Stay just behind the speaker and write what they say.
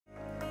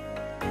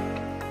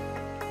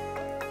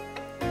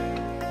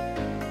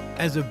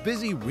As a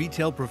busy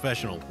retail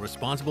professional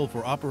responsible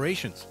for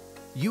operations,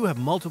 you have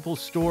multiple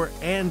store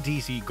and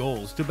DC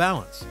goals to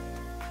balance.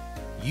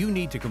 You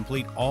need to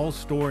complete all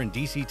store and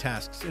DC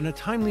tasks in a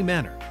timely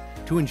manner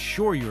to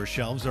ensure your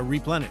shelves are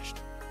replenished,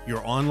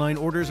 your online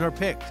orders are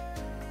picked,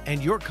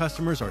 and your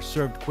customers are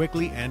served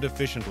quickly and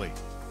efficiently,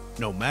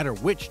 no matter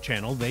which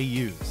channel they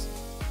use.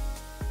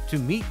 To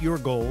meet your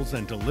goals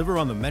and deliver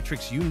on the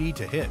metrics you need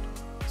to hit,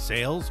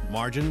 sales,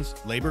 margins,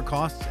 labor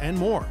costs, and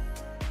more,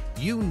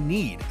 you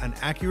need an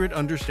accurate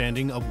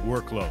understanding of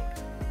workload.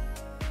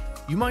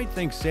 You might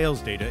think sales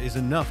data is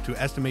enough to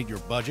estimate your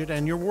budget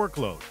and your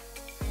workload.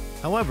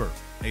 However,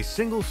 a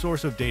single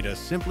source of data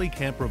simply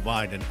can't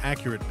provide an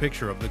accurate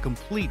picture of the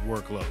complete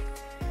workload.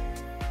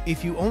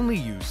 If you only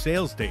use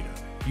sales data,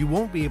 you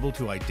won't be able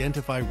to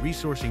identify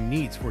resourcing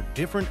needs for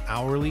different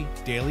hourly,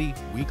 daily,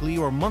 weekly,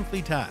 or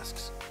monthly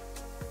tasks.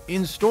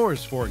 In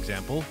stores, for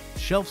example,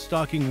 shelf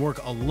stocking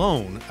work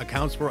alone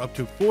accounts for up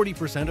to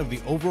 40% of the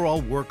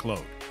overall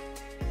workload.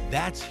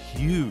 That's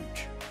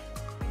huge.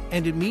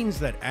 And it means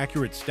that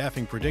accurate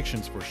staffing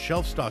predictions for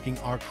shelf stocking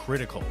are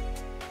critical,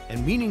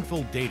 and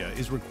meaningful data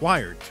is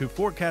required to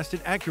forecast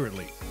it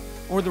accurately,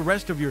 or the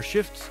rest of your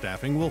shift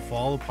staffing will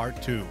fall apart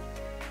too.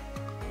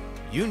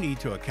 You need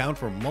to account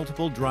for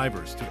multiple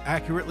drivers to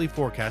accurately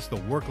forecast the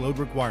workload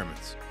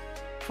requirements.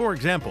 For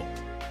example,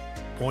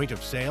 point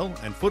of sale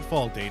and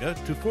footfall data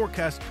to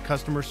forecast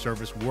customer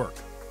service work,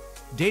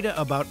 data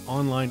about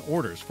online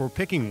orders for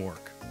picking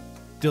work,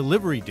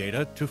 delivery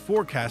data to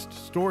forecast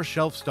store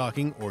shelf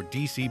stocking or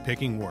DC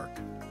picking work.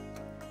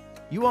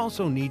 You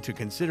also need to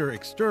consider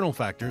external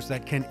factors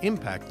that can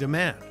impact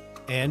demand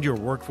and your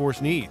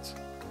workforce needs,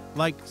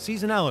 like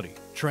seasonality,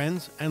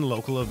 trends, and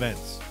local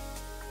events.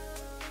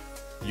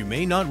 You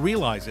may not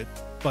realize it,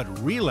 but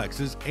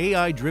Relex's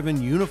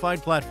AI-driven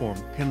unified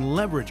platform can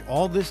leverage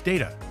all this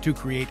data to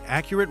create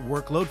accurate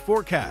workload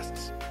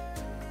forecasts.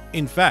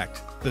 In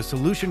fact, the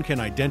solution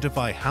can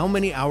identify how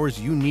many hours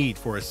you need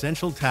for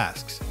essential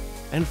tasks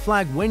and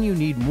flag when you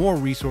need more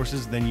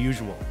resources than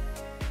usual.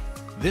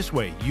 This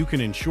way, you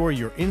can ensure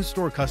your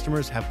in-store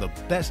customers have the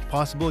best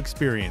possible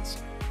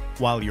experience,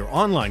 while your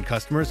online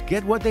customers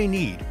get what they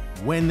need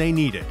when they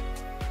need it.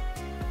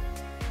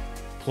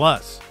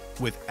 Plus,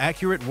 with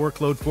accurate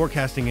workload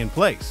forecasting in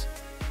place,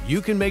 you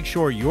can make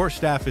sure your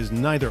staff is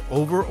neither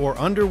over or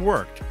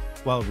underworked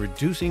while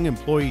reducing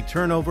employee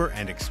turnover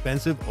and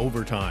expensive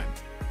overtime.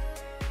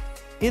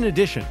 In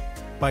addition,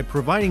 by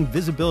providing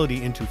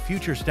visibility into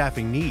future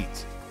staffing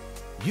needs,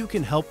 you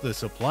can help the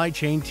supply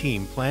chain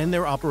team plan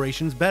their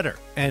operations better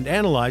and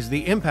analyze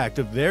the impact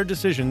of their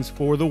decisions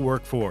for the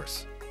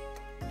workforce.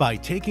 By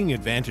taking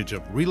advantage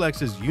of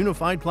Relex's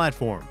unified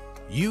platform,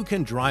 you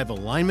can drive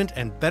alignment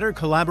and better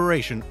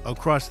collaboration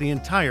across the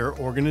entire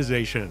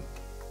organization.